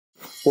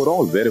For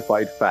all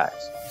verified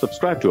facts,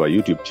 subscribe to our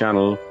YouTube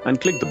channel and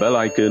click the bell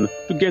icon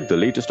to get the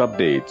latest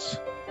updates.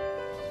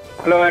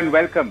 Hello and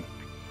welcome.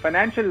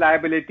 Financial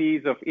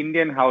liabilities of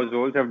Indian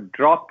households have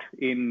dropped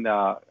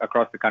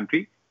across the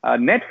country.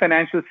 Net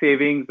financial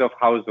savings of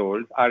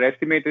households are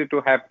estimated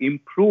to have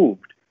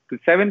improved to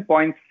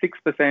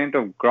 7.6%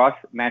 of gross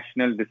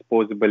national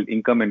disposable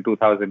income in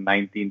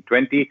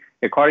 2019-20,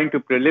 according to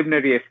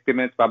preliminary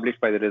estimates published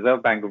by the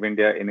Reserve Bank of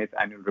India in its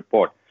annual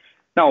report.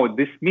 Now,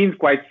 this means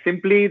quite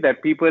simply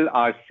that people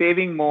are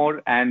saving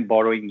more and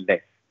borrowing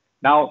less.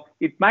 Now,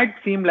 it might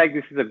seem like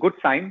this is a good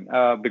sign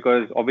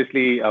because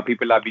obviously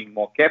people are being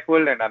more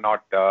careful and are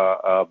not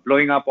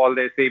blowing up all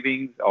their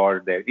savings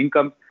or their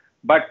incomes,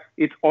 but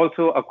it's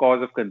also a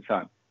cause of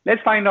concern.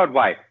 Let's find out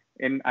why.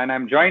 And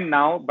I'm joined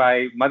now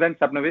by Madan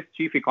Sabnavis,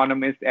 Chief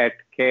Economist at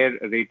CARE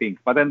Ratings.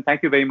 Madan,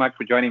 thank you very much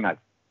for joining us.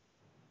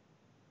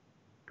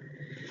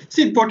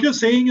 See, what you're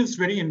saying is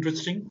very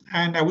interesting,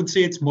 and I would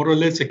say it's more or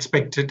less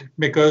expected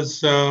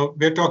because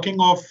we're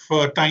talking of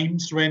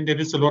times when there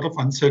is a lot of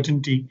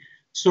uncertainty.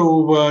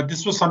 So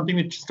this was something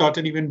which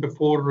started even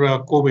before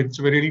COVID.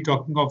 So we're really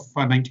talking of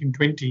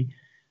 1920.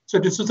 So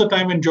this was a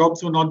time when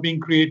jobs were not being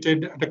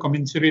created at a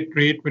commensurate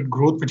rate with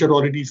growth, which had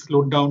already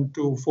slowed down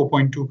to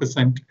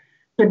 4.2%.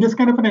 So in this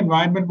kind of an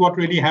environment, what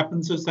really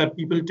happens is that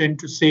people tend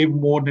to save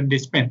more than they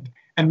spend.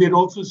 And we had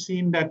also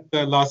seen that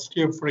last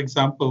year, for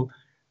example,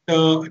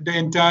 the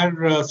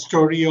entire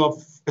story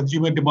of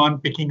consumer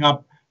demand picking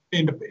up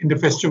in the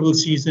festival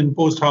season,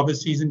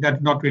 post-harvest season, that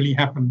did not really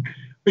happen,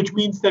 which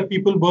means that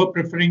people were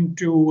preferring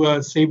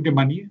to save the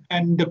money.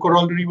 And the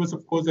corollary was,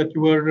 of course, that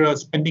you were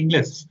spending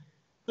less.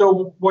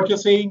 So what you're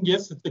saying,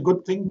 yes, it's a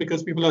good thing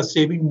because people are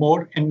saving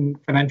more in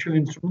financial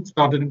instruments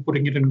rather than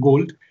putting it in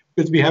gold,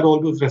 because we had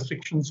all those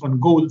restrictions on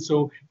gold.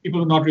 So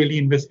people are not really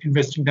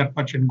investing that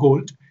much in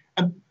gold.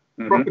 And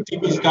property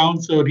was down,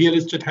 so real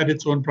estate had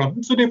its own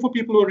problems. So therefore,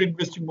 people are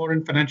investing more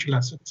in financial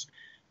assets.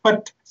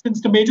 But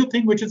since the major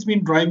thing which has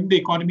been driving the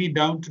economy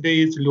down today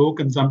is low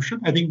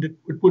consumption, I think that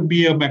it would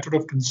be a matter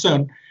of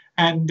concern.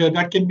 And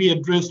that can be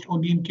addressed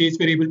only in case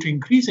we're able to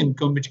increase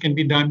income, which can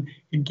be done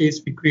in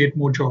case we create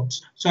more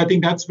jobs. So I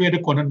think that's where the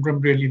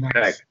conundrum really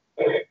lies.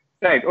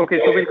 Right. Okay,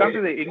 so we'll come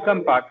to the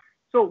income part.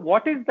 So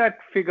what is that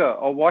figure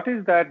or what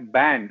is that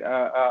band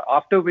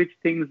after which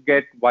things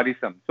get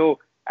worrisome? So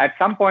at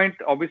some point,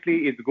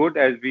 obviously, it's good,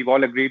 as we've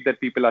all agreed, that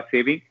people are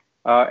saving.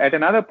 At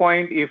another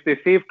point, if they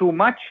save too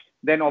much,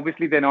 then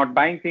obviously they're not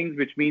buying things,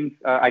 which means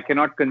I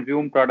cannot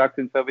consume products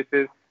and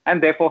services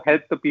and therefore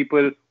help the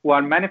people who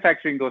are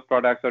manufacturing those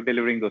products or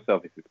delivering those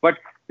services. But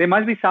there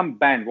must be some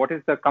band. What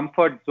is the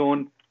comfort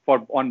zone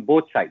on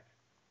both sides?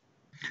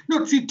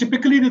 No, see,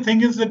 typically the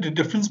thing is that the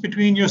difference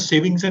between your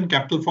savings and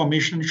capital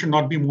formation should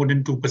not be more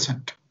than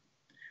 2%.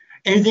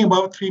 Anything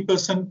above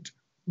 3%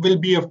 will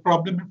be a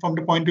problem from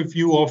the point of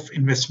view of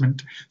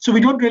investment. So we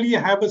don't really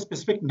have a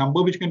specific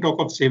number which can talk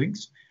of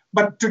savings.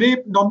 But today,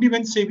 normally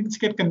when savings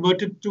get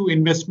converted to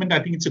investment, I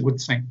think it's a good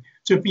sign.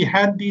 So if we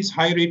had these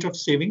high rate of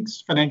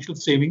savings, financial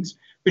savings,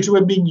 which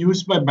were being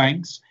used by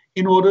banks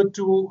in order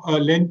to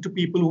lend to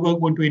people who are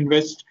going to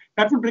invest,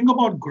 that would bring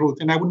about growth.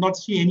 And I would not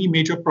see any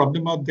major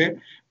problem out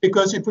there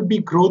because it would be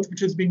growth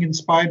which is being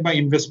inspired by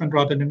investment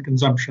rather than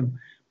consumption.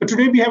 But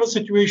today we have a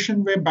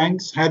situation where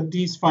banks had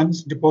these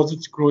funds,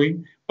 deposits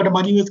growing, but the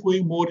money was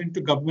going more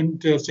into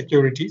government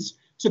securities.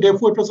 So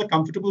therefore, it was a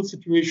comfortable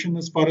situation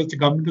as far as the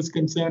government is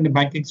concerned, the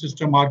banking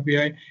system,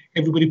 RBI,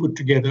 everybody put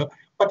together.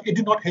 But it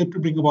did not help to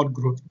bring about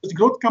growth. Because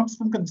growth comes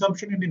from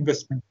consumption and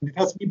investment. And it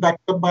has to be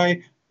backed up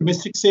by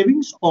domestic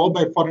savings or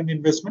by foreign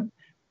investment.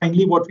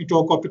 Finally, what we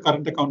talk of the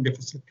current account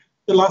deficit.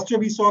 So last year,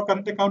 we saw a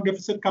current account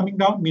deficit coming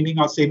down, meaning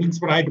our savings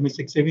were high,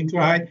 domestic savings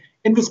were high.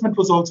 Investment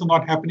was also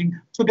not happening.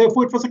 So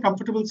therefore, it was a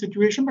comfortable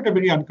situation, but a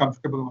very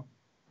uncomfortable one.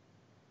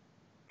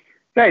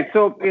 Right.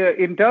 So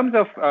in terms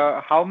of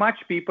how much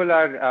people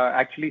are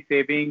actually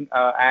saving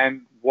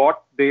and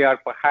what they are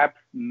perhaps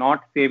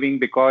not saving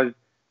because,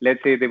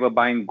 let's say, they were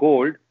buying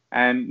gold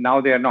and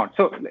now they are not.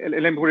 So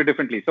let me put it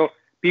differently. So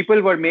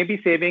people were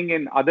maybe saving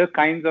in other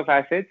kinds of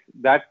assets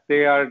that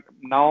they are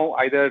now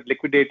either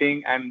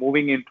liquidating and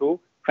moving into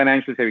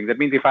financial savings. That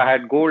means if I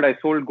had gold, I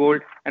sold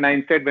gold and I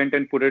instead went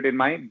and put it in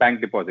my bank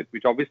deposit,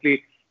 which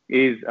obviously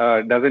is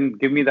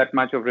doesn't give me that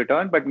much of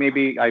return, but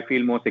maybe I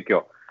feel more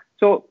secure.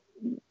 So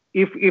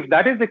if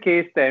that is the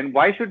case, then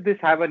why should this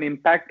have an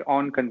impact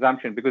on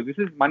consumption? Because this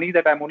is money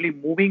that I'm only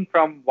moving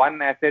from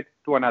one asset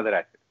to another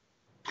asset.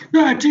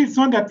 No, actually, it's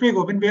not that way,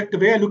 Govind. The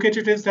way I look at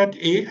it is that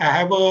A, I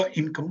have an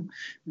income.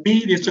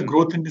 B, there's a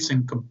growth in this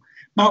income.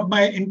 Now,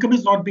 my income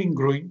is not being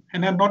growing,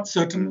 and I'm not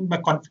certain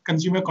my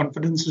consumer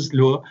confidence is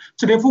lower.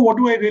 So therefore, what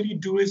do I really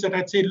do is that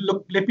I'd say,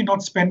 look, let me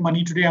not spend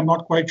money today. I'm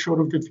not quite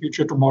sure of the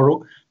future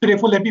tomorrow. So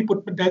therefore, let me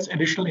put that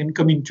additional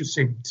income into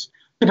savings.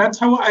 So that's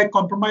how I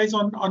compromise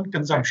on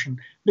consumption,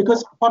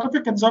 because part of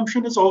your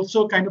consumption is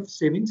also kind of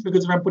savings,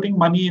 because if I'm putting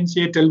money in,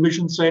 say, a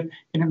television set,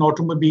 in an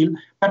automobile,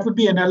 that would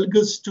be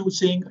analogous to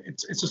saying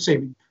it's a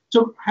saving.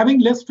 So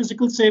having less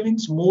physical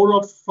savings, more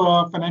of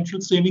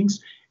financial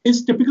savings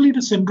is typically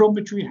the syndrome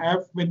which we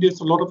have when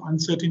there's a lot of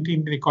uncertainty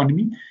in the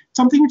economy,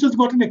 something which has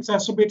gotten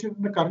exacerbated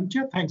in the current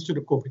year thanks to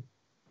the COVID.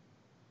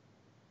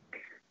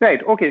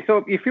 Right. Okay.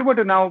 So if you were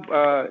to now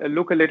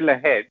look a little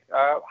ahead,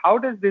 how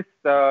does this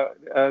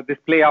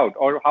play out,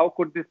 or how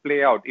could this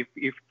play out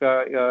if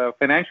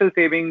financial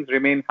savings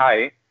remain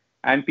high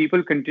and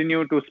people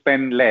continue to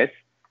spend less?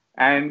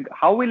 And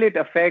how will it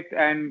affect,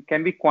 and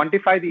can we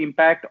quantify the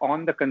impact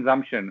on the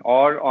consumption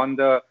or on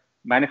the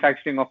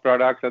manufacturing of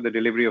products or the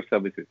delivery of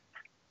services?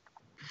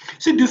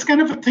 See, this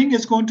kind of a thing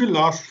is going to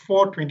last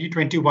for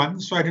 2021.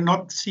 So I do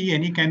not see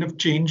any kind of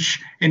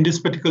change in this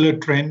particular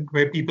trend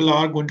where people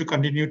are going to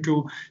continue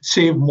to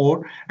save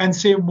more and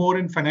save more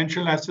in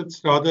financial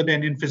assets rather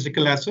than in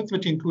physical assets,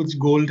 which includes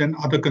gold and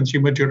other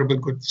consumer durable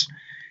goods.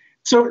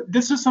 So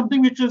this is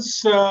something which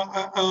is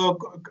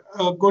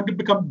going to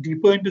become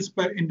deeper in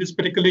this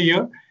particular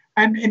year.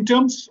 And in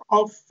terms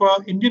of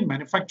Indian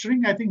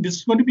manufacturing, I think this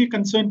is going to be a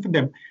concern for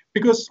them,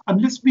 because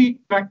unless we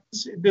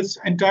practice this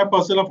entire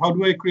puzzle of how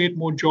do I create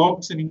more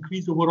jobs and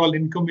increase overall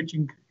income, which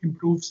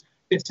improves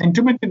the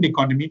sentiment in the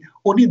economy,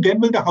 only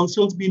then will the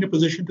households be in a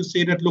position to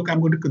say that, look,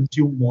 I'm going to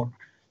consume more.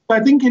 So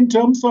I think in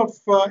terms of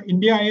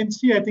India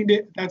INC, I think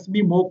they have to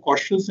be more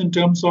cautious in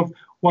terms of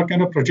what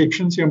kind of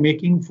projections you're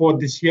making for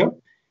this year,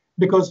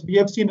 because we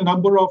have seen a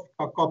number of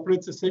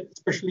corporates,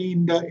 especially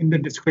in the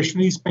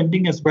discretionary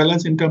spending as well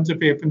as in terms of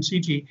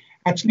FMCG,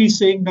 actually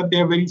saying that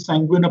they are very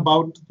sanguine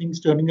about things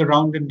turning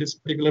around in this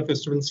particular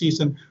festival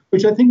season,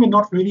 which I think may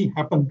not really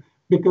happen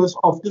because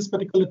of this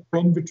particular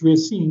trend which we're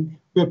seeing,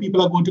 where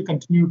people are going to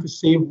continue to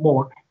save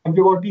more. And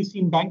we've already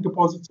seen bank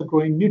deposits are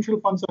growing, mutual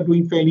funds are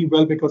doing fairly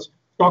well because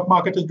stock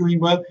market is doing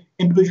well.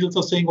 Individuals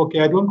are saying, okay,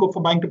 I don't go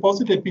for bank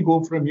deposit, let me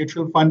go for a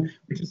mutual fund,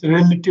 which is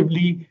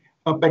relatively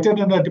better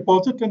than a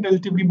deposit and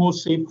relatively more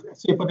safer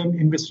than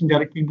investing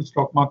directly in the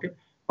stock market.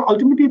 So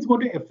ultimately, it's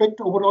going to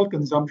affect overall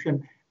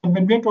consumption. And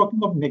when we're talking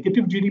of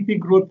negative GDP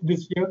growth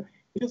this year,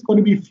 it is going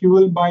to be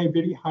fueled by a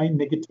very high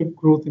negative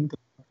growth in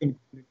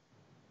consumption.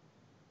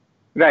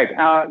 Right.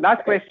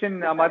 Last question,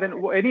 Madan.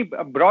 Any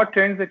broad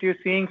trends that you're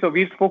seeing? So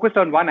we've focused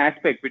on one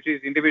aspect, which is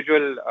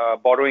individual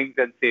borrowings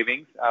and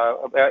savings.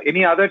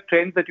 Any other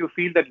trends that you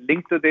feel that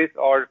link to this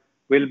or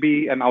will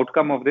be an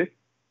outcome of this?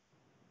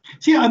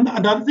 See,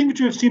 another thing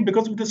which we've seen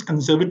because of this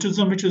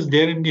conservatism which is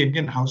there in the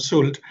Indian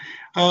household,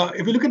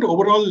 if you look at the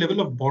overall level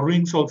of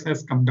borrowings also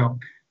has come down.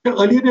 So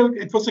earlier,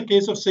 it was a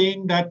case of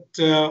saying that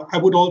I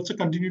would also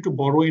continue to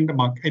borrow in the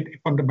market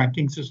from the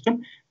banking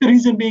system. The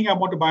reason being, I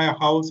want to buy a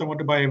house, I want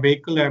to buy a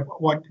vehicle,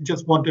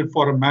 just want it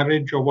for a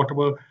marriage or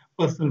whatever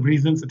personal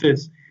reasons it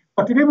is.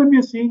 But today, when we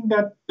are seeing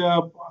that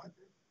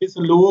there's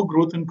a lower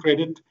growth in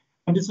credit,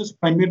 and this is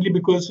primarily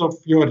because of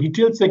your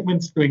retail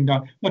segments going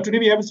down. Now, today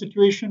we have a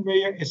situation where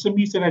your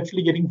SMEs are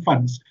actually getting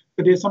funds.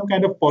 So there's some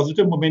kind of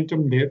positive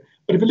momentum there.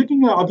 But if you're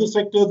looking at other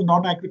sectors,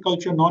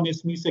 non-agriculture,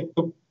 non-SME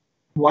sector,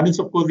 one is,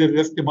 of course, there's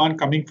less demand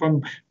coming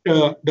from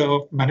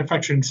the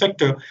manufacturing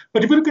sector.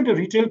 But if you look at the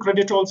retail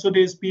credit also,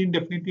 there's been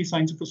definitely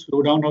signs of a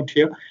slowdown out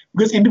here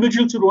because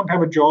individuals who don't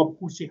have a job,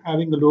 who's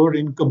having a lower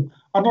income,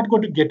 are not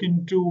going to get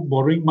into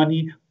borrowing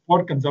money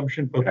for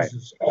consumption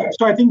purposes. Right.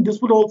 So I think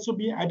this would also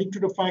be adding to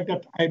the fact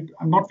that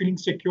I'm not feeling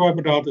secure, I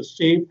would rather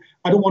save.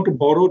 I don't want to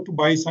borrow to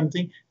buy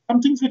something.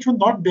 Some things which were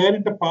not there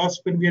in the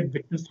past when we had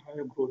witnessed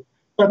higher growth.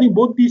 So I think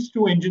both these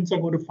two engines are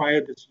going to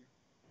fire this year.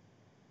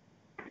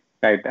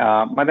 Right.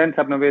 Madan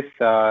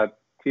Sabnavis,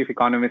 Chief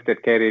Economist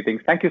at Care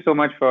Ratings. Thank you so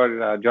much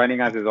for joining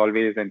us as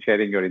always and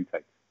sharing your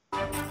insights.